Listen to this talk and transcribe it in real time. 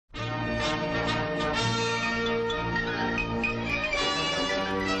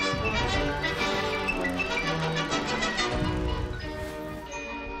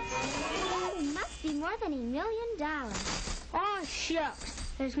Shucks,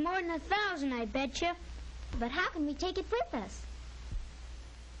 there's more than 1,000, I bet you. But how can we take it with us?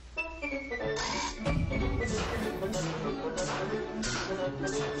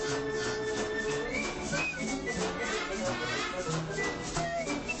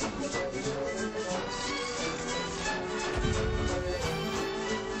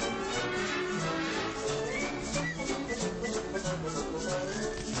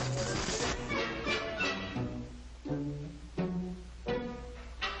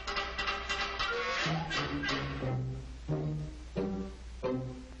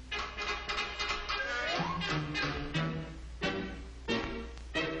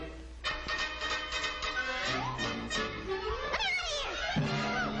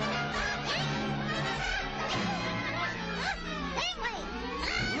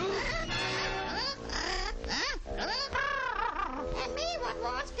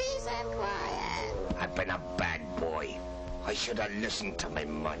 I've been a bad boy. I should have listened to my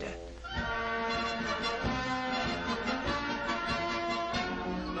mother.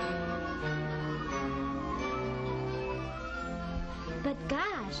 But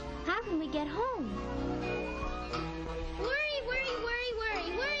gosh, how can we get home? Worry, worry, worry, worry,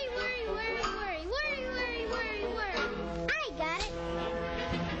 worry, worry, worry, worry, worry, worry, worry, worry. I got it.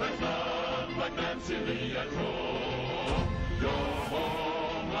 There's none like Nancy Lee at home. You're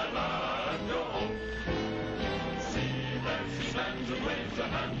home, my lad, you're home. See that she stands and waves a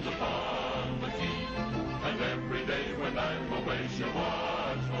hand upon the key. And every day when I'm away she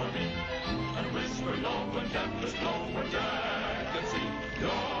watch for me. And whisper low and gentle slow when Jack can see. You're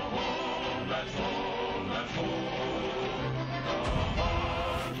home, that's home, that's home. The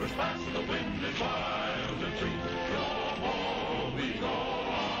barns rush past, the wind is wild and free. You're home, we go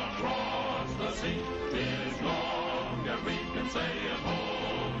across the sea. It's long and we can say a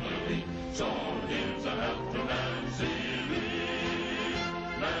home you'll be. So here's a help to Nancy Lee,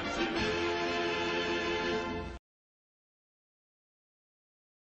 Nancy Lee.